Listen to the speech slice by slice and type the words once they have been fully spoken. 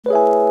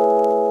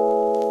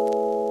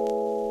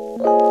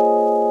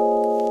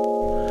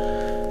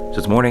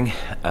it's morning,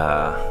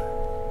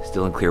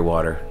 still in clear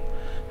water.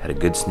 Had a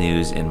good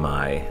snooze in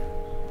my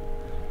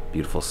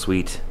beautiful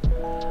suite.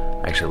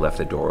 I actually left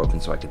the door open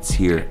so I could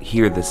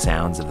hear the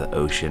sounds of the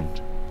ocean.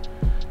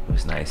 It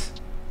was nice.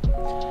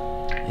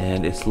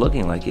 And it's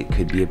looking like it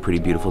could be a pretty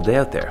beautiful day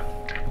out there.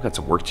 I've got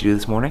some work to do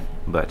this morning,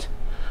 but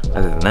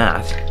other than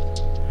that,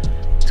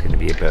 it's gonna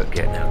be about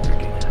getting out there,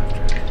 getting after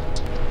it.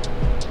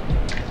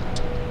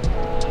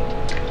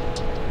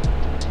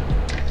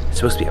 It's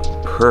supposed to be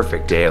a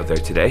perfect day out there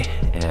today,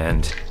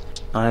 and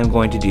I'm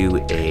going to do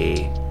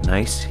a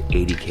nice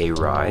 80K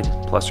ride,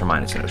 plus or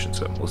minus an ocean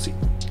swim. We'll see.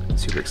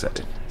 Super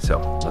excited. So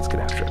let's get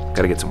after it.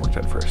 Gotta get some work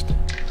done first.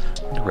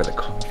 I wonder where the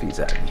coffee's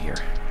at in here.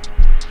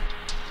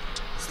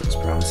 This looks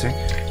promising.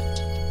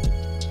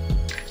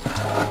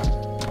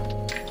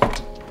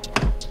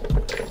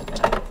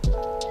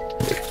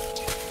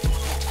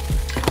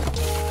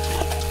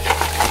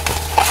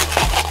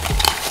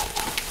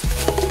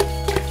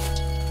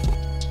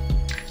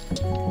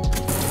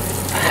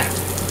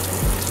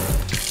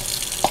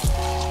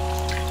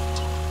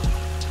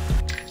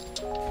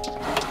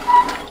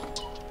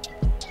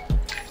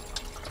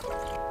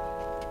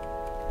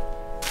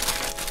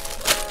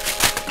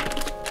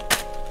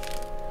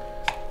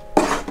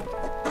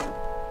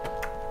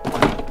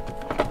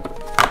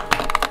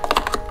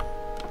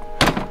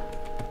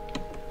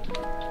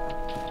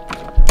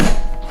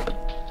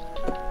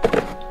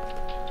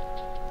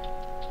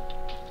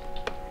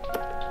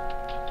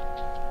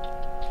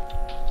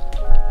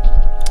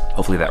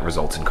 Hopefully that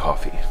results in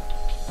coffee.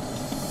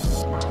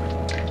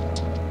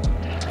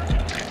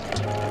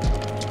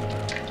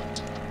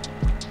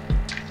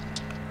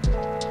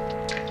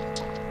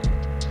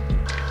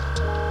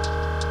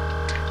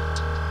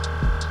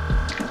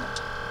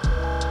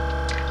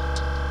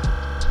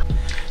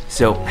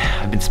 So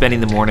I've been spending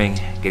the morning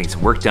getting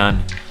some work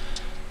done,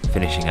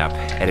 finishing up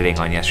editing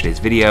on yesterday's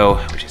video,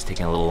 which is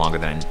taking a little longer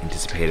than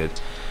anticipated.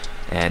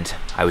 And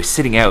I was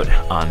sitting out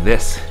on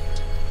this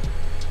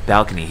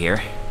balcony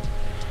here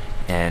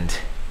and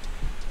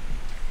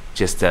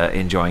just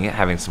enjoying it,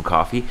 having some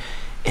coffee.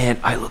 And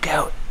I look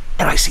out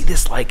and I see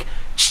this like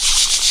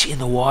in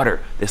the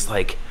water, this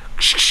like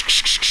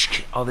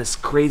all this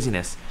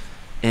craziness.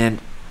 And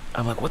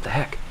I'm like, what the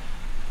heck?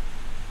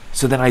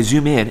 So then I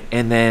zoom in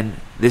and then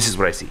this is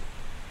what I see.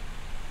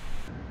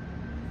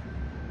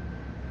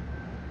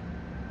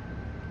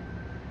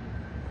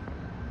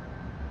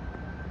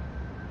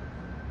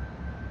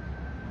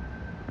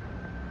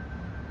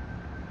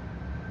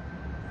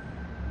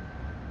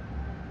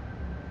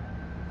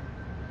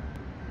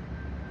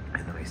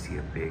 And then I see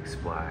a big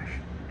splash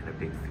and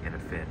a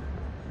fin.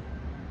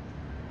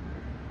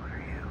 What are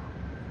you?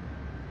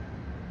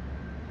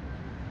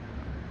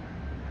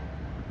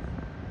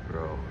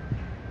 Bro.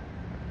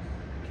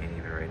 Can't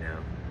even right now.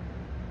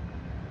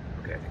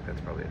 Okay, I think that's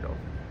probably a dolphin.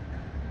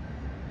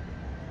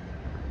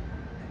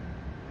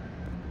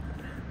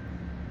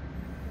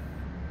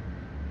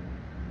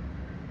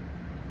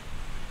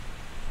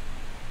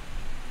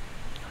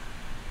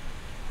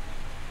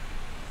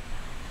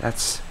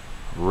 That's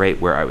right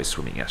where I was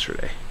swimming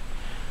yesterday.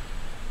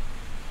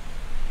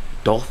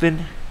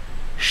 Dolphin?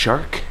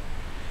 Shark?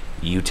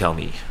 You tell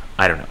me.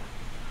 I don't know.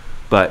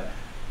 But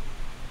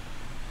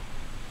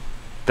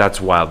that's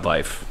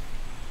wildlife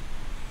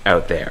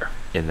out there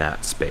in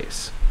that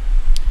space.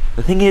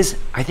 The thing is,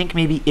 I think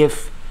maybe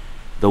if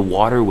the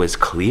water was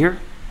clear,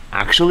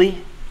 actually,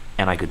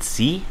 and I could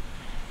see,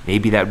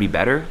 maybe that would be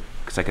better,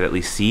 because I could at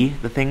least see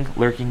the thing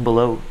lurking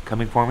below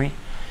coming for me.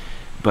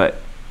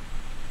 But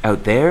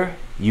out there,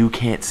 you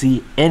can't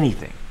see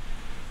anything.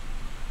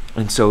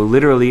 And so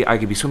literally I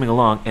could be swimming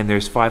along and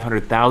there's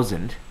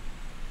 500,000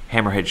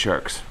 hammerhead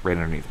sharks right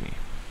underneath me.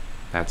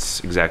 That's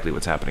exactly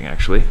what's happening,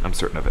 actually. I'm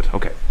certain of it.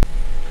 Okay.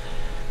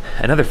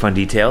 Another fun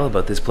detail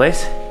about this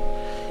place,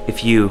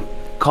 if you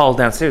call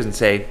downstairs and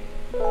say,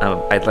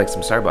 I'd like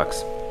some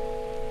Starbucks,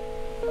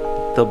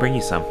 they'll bring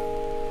you some.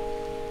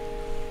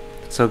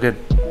 It's so good.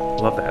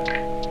 Love that.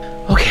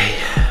 Okay.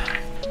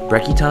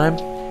 Brekkie time,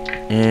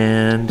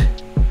 and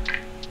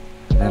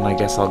then I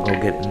guess I'll go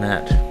get in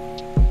that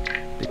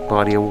big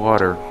body of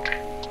water.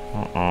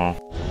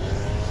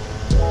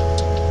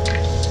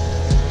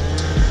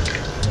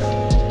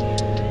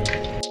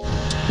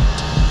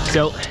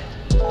 So,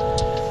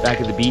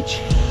 back at the beach,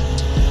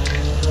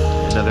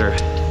 another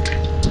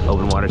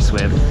open water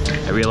swim.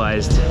 I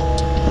realized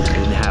I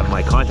didn't have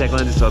my contact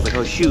lenses, so I was like,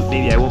 oh shoot,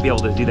 maybe I won't be able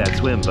to do that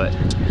swim, but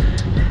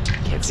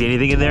can't see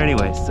anything in there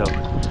anyway, so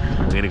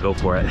I'm gonna go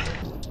for it.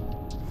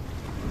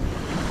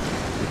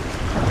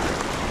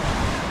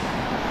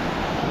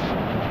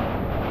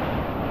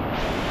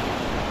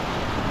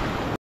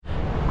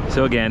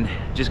 So again,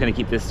 just gonna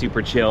keep this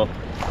super chill.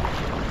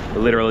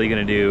 We're literally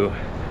gonna do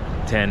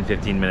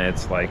 10-15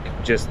 minutes, like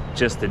just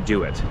to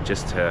do it,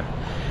 just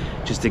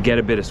to get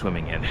a bit of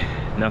swimming in.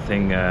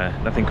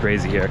 Nothing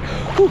crazy here.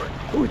 Whew.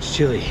 Ooh, it's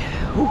chilly.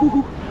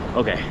 Ooh.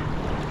 Okay.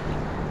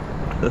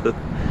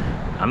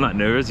 I'm not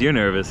nervous, you're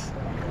nervous.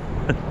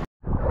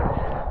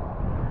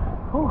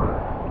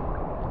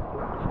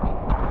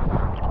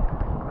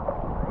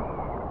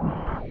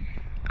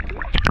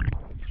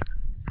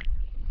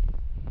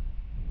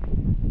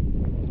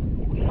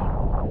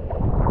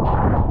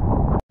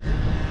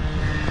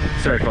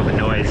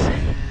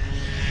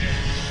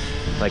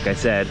 like I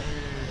said,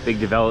 big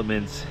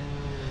developments,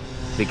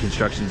 big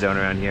construction zone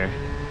around here.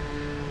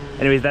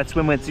 Anyways, that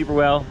swim went super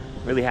well.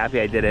 Really happy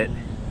I did it.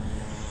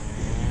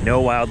 No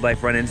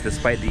wildlife run-ins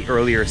despite the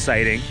earlier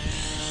sighting.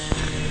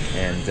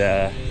 And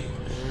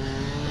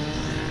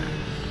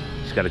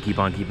just gotta keep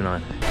on keeping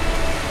on.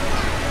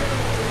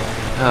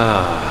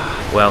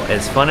 Well,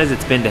 as fun as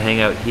it's been to hang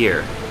out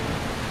here,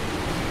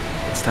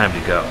 it's time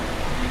to go.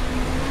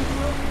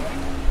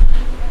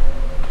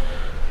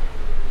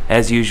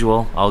 As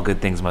usual, all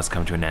good things must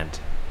come to an end.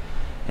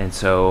 And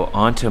so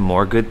on to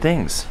more good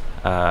things.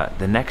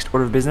 The next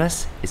order of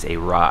business is a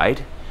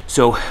ride.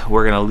 So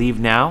we're gonna leave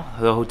now,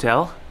 the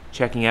hotel,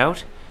 checking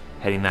out,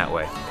 heading that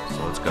way.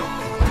 So let's go.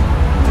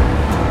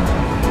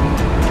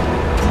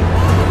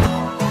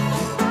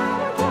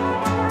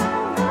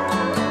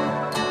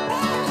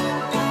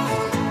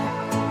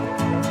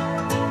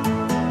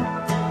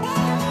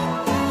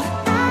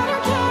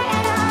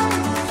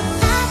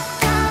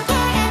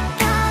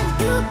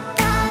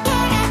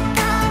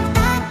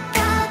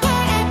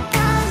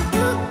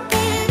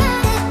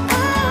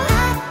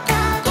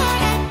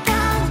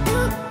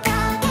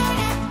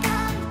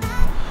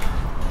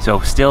 So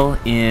still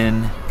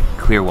in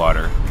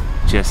Clearwater,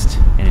 just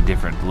in a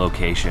different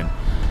location.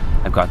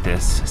 I've got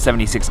this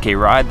 76K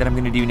ride that I'm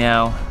gonna do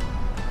now.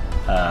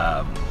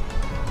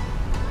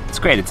 It's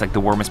great, it's like the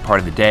warmest part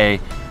of the day.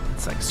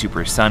 It's like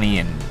super sunny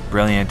and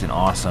brilliant and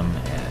awesome,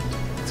 and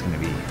it's gonna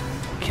be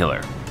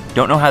killer.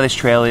 Don't know how this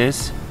trail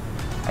is.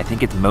 I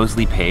think it's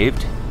mostly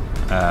paved.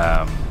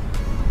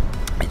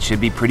 It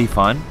should be pretty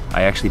fun.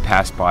 I actually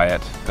passed by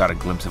it, got a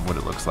glimpse of what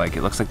it looks like.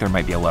 It looks like there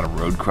might be a lot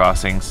of road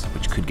crossings,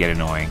 which could get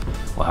annoying.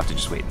 We'll have to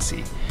just wait and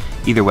see.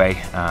 Either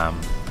way,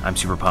 I'm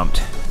super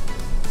pumped,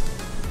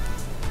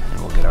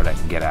 and we'll get out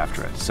and get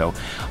after it. So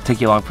I'll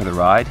take you along for the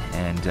ride,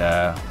 and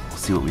we'll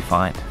see what we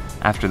find.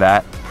 After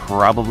that,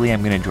 probably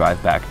I'm gonna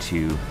drive back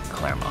to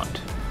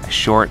Claremont. A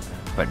short,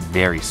 but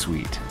very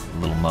sweet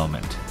little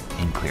moment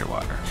in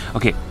Clearwater.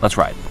 Okay, let's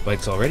ride.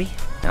 Bike's all ready,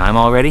 and I'm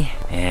all ready,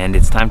 and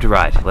it's time to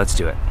ride. Let's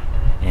do it.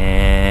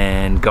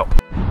 And go.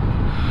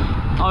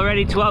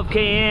 Already 12K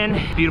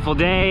in, beautiful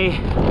day.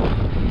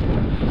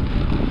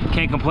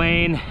 Can't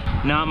complain,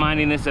 not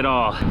minding this at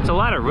all. It's a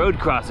lot of road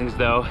crossings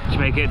though, which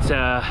make it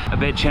a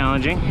bit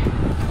challenging.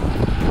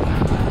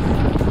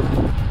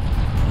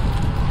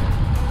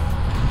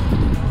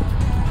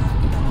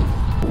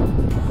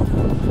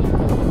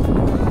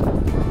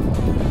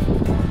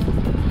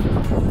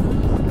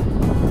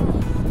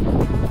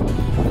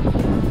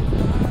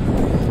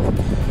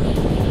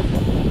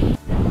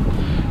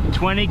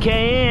 $20K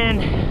in.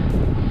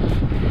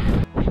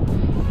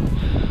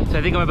 So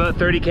I think I'm about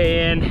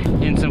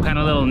 30K in some kind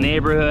of little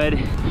neighborhood.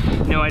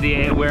 No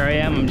idea where I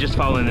am, I'm just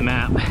following the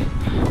map,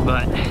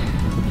 but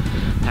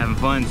having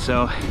fun.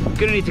 So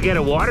gonna need to get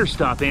a water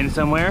stop in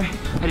somewhere.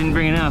 I didn't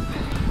bring enough.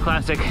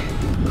 Classic.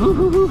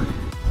 Woo-hoo-hoo.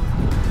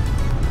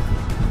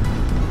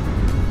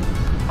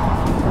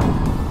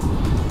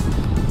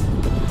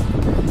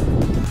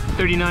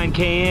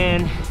 $39K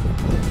in.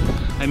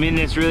 I'm in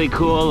this really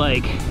cool,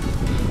 like,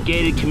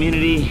 gated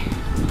community,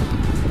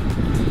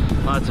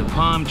 lots of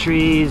palm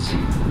trees,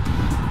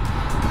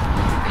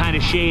 kind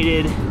of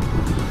shaded.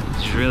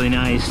 It's really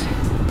nice.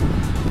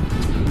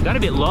 Got a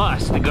bit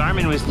lost. The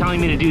Garmin was telling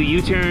me to do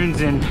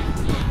U-turns and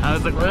I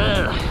was like,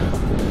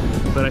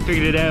 ugh. But I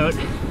figured it out.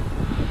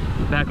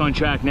 Back on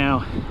track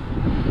now.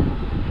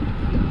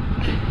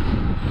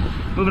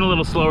 Moving a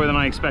little slower than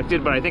I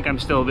expected, but I think I'm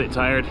still a bit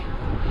tired.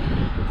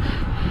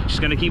 Just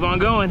gonna keep on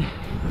going.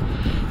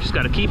 Just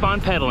gotta keep on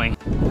pedaling.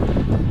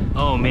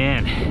 Oh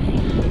man,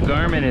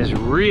 Garmin is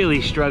really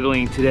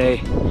struggling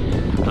today.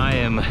 I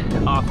am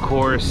off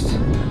course.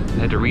 I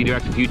had to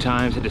redirect a few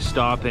times, had to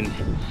stop and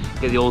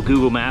get the old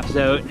Google Maps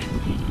out.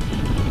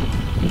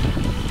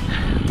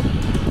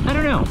 I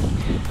don't know.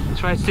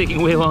 This ride's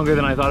taking way longer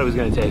than I thought it was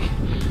gonna take,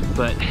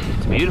 but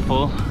it's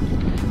beautiful.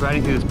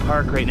 Riding through this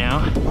park right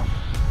now.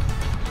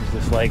 There's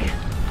this like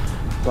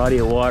body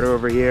of water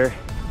over here.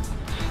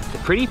 It's a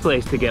pretty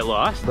place to get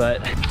lost,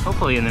 but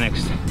hopefully in the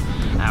next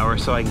hour or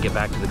so I can get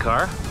back to the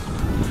car.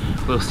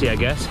 We'll see, I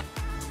guess.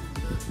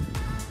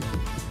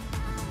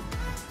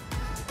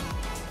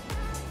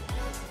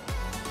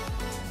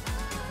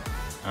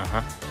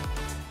 Uh-huh.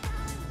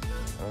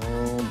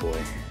 Oh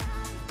boy.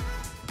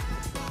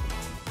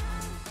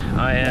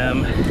 I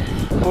am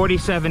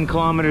 47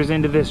 kilometers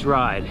into this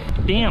ride.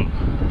 Damn.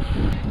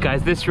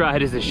 Guys, this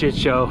ride is a shit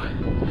show.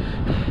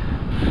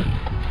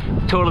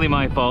 Totally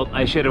my fault.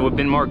 I should have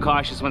been more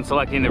cautious when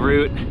selecting the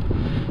route.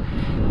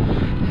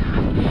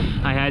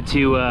 I had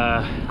to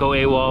go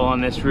AWOL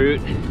on this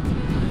route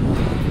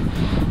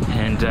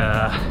and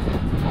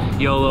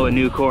YOLO a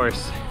new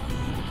course.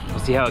 We'll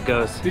see how it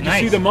goes. Did you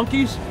see the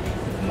monkeys?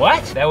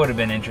 What? That would have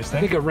been interesting.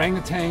 I think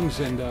orangutans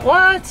and...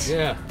 what?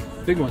 Yeah,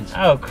 big ones.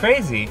 Oh,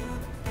 crazy.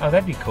 Oh,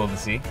 that'd be cool to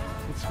see.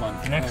 It's fun.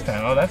 Next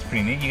time. Oh, that's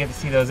pretty neat. You get to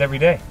see those every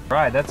day.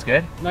 Right, that's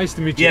good. Nice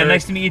to meet you. Yeah, Eric.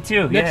 nice to meet you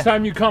too. Next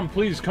time you come,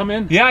 please come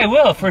in. Yeah, I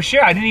will, for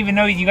sure. I didn't even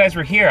know you guys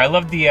were here. I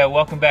love the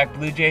Welcome Back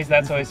Blue Jays.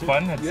 That's always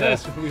fun. It's,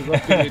 yes, we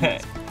love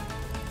Canadians.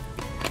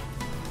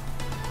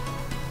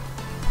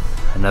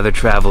 Another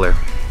traveler,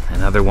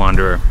 another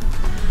wanderer.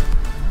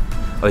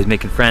 Always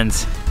making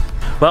friends.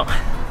 Well,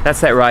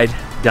 that's that ride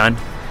done.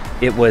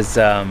 It was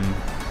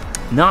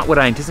not what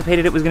I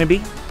anticipated it was gonna be,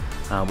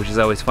 which is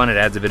always fun. It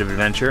adds a bit of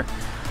adventure.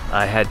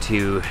 I had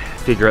to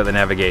figure out the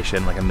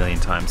navigation like a million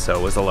times, so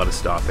it was a lot of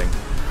stopping.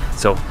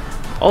 So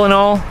all in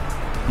all,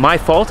 my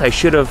fault. I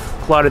should have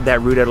plotted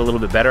that route out a little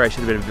bit better. I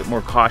should have been a bit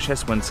more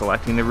cautious when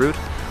selecting the route.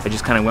 I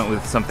just kind of went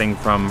with something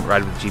from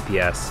Ride with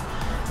GPS,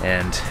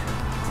 and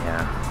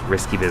yeah,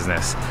 risky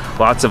business.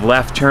 Lots of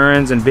left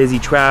turns and busy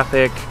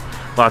traffic,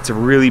 lots of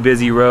really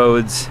busy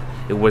roads.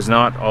 It was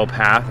not all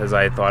path as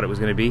I thought it was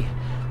going to be.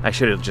 I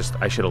should have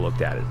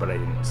looked at it, but I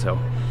didn't. So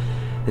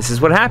this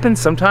is what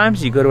happens.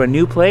 Sometimes you go to a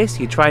new place,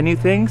 you try new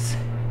things.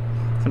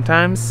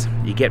 Sometimes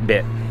you get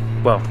bit.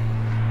 Well,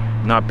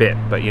 not bit,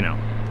 but you know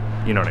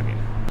what I mean.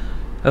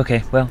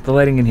 Okay, well, the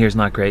lighting in here is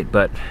not great,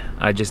 but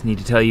I just need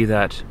to tell you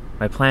that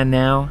my plan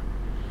now,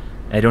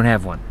 I don't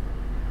have one.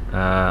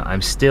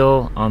 I'm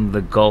still on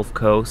the Gulf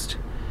Coast,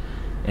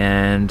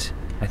 and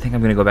I think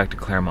I'm gonna go back to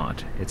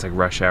Claremont. It's like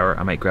rush hour.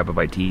 I might grab a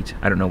bite to eat.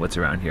 I don't know what's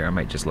around here. I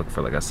might just look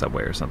for like a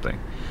Subway or something.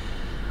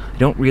 I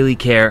don't really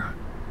care.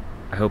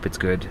 I hope it's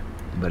good,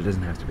 but it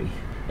doesn't have to be.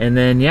 And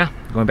then, yeah,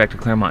 going back to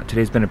Claremont.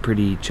 Today's been a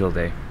pretty chill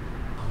day.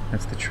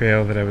 That's the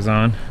trail that I was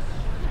on.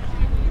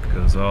 It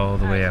goes all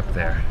the way up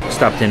there.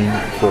 Stopped in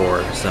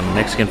for some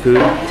Mexican food,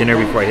 dinner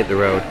before I hit the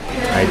road.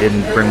 I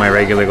didn't bring my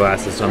regular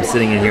glasses, so I'm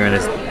sitting in here in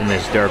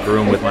this dark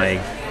room with my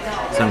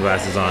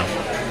sunglasses on,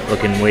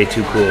 looking way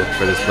too cool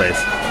for this place.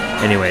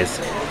 Anyways,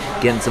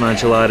 getting some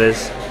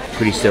enchiladas.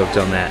 Pretty stoked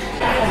on that.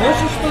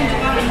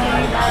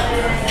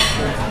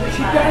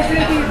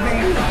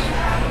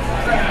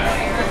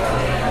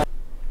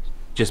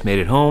 Just made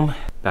it home,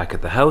 back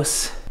at the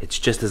house. It's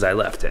just as I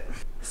left it.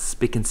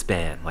 Spick and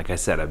span. Like I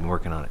said, I've been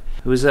working on it.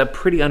 It was a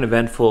pretty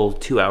uneventful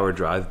 2-hour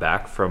drive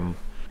back from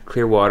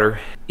Clearwater.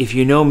 If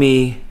you know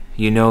me,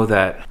 you know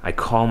that I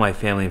call my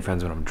family and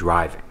friends when I'm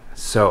driving.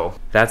 So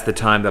that's the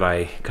time that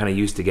I kind of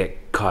used to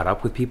get caught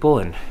up with people,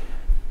 and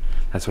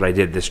that's what I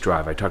did this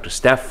drive. I talked to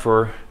Steph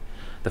for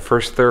the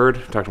first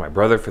third, talked to my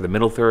brother for the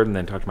middle third, and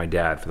then talked to my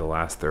dad for the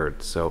last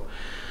third. So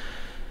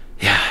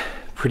yeah,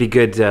 pretty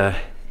good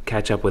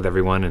catch up with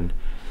everyone and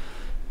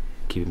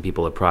keeping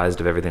people apprised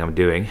of everything I'm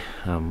doing.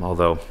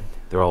 Although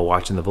they're all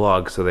watching the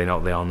vlog, so they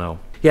all know.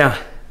 Yeah,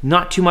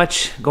 not too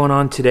much going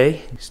on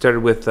today.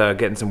 Started with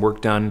getting some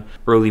work done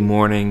early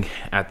morning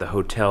at the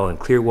hotel in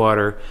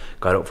Clearwater.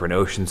 Got out for an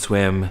ocean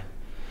swim,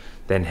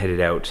 then headed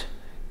out,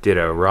 did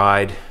a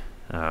ride,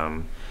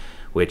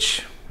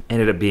 which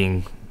ended up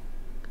being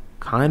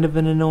kind of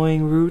an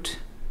annoying route.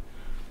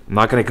 I'm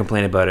not gonna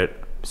complain about it.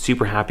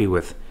 Super happy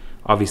with,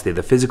 obviously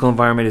the physical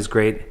environment is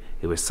great.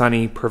 It was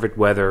sunny, perfect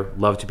weather,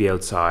 love to be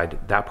outside.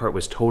 That part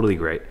was totally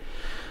great.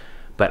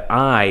 But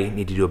I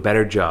need to do a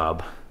better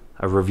job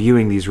of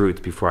reviewing these routes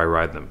before I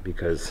ride them,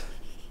 because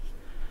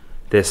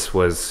this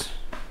was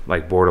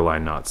like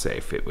borderline not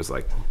safe. It was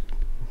like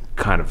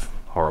kind of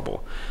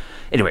horrible.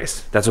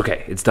 Anyways, that's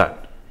okay, it's done.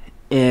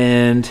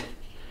 And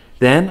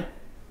then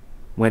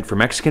went for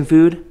Mexican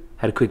food,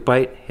 had a quick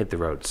bite, hit the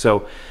road.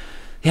 So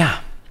yeah,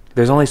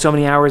 there's only so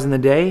many hours in the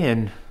day,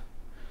 and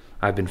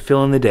I've been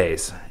filling the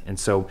days. And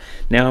so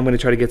now I'm gonna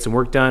try to get some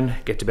work done,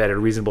 get to bed at a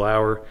reasonable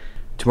hour.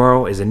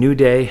 Tomorrow is a new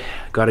day,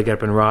 gotta get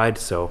up and ride,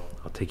 so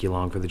I'll take you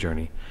along for the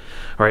journey.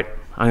 All right,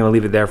 I'm gonna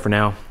leave it there for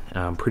now.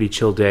 Pretty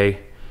chill day.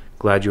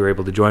 Glad you were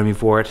able to join me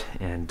for it,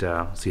 and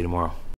see you tomorrow.